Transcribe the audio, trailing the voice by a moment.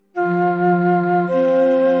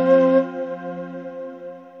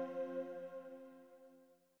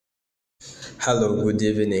Hello, good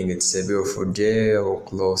evening. It's a beautiful day all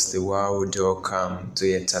across the world. Welcome to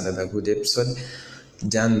yet another good episode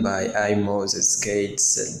done by Moses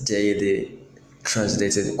Gates, a daily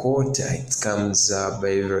translated quote. It comes up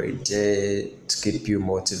every day to keep you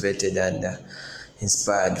motivated and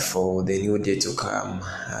inspired for the new day to come.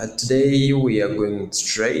 Today we are going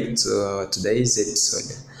straight to today's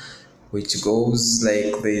episode, which goes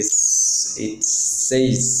like this. It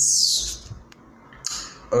says,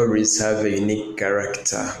 always have a unique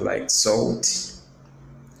character like salt.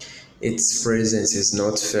 Its presence is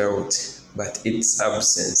not felt, but its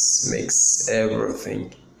absence makes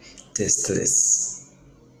everything tasteless.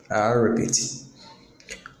 I'll repeat it.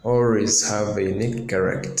 Always have a unique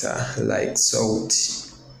character like salt.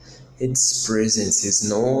 Its presence is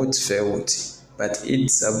not felt, but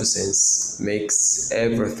its absence makes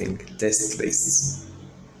everything tasteless.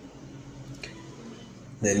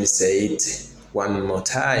 Let me say it one more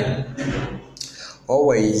time.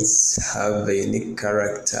 Always have a unique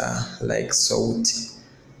character like salt.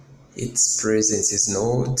 Its presence is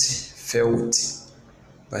not felt,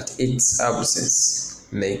 but its absence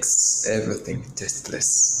makes everything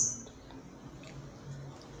tasteless.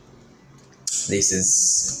 This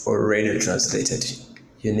is already translated.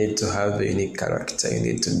 You need to have a unique character. You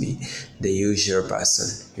need to be the usual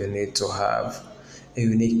person. You need to have a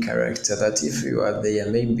unique character that if you are there,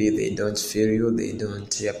 maybe they don't feel you, they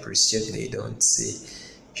don't appreciate, they don't see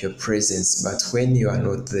your presence. But when you are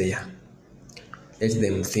not there, let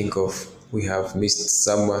them think of we have missed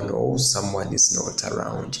someone or someone is not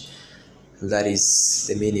around. That is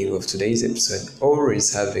the meaning of today's episode.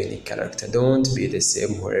 Always have a unique character. Don't be the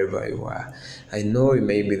same wherever you are. I know you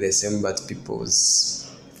may be the same, but people's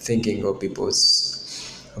thinking or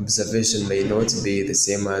people's observation may not be the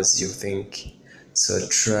same as you think. So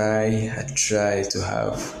try to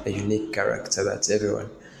have a unique character that everyone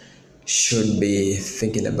should be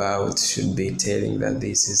thinking about, should be telling that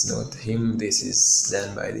this is not him, this is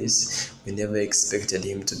done by this. We never expected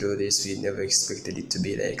him to do this, we never expected it to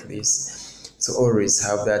be like this. So always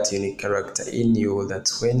have that unique character in you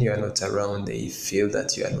that when you are not around, they feel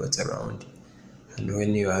that you are not around. And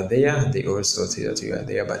when you are there, they also see that you are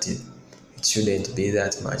there, but it shouldn't be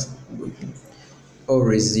that much.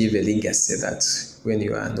 Always leave a legacy that when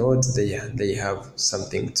you are not there, they have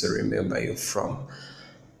something to remember you from.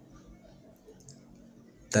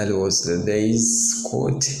 That was the day's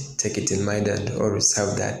quote. Take it in mind and always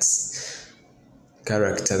have that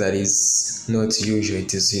character that is not usual,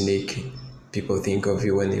 it is unique. People think of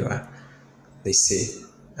you when you are, they say,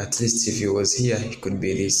 at least if he was here, he could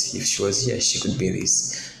be this. If she was here, she could be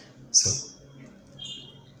this. So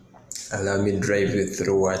allow me to drive you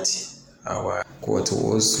through what our quote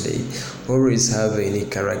was today. Always have a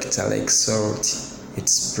unique character like salt.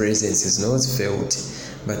 Its presence is not felt,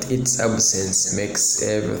 but its absence makes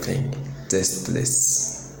everything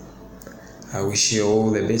tasteless. I wish you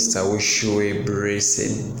all the best. I wish you a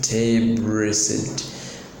blessed day, blessed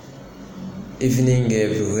evening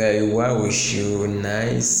everywhere you are. I wish you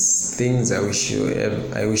nice things. I wish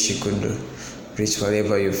you could reach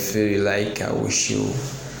whatever you feel like. I wish you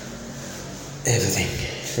everything.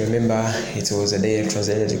 Remember, it was a day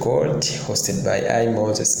translated quote hosted by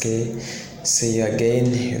Moses K. See you again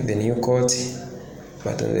in the new quote,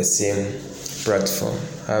 but on the same platform.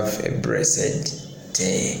 Have a blessed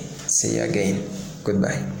day. See you again.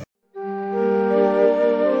 Goodbye.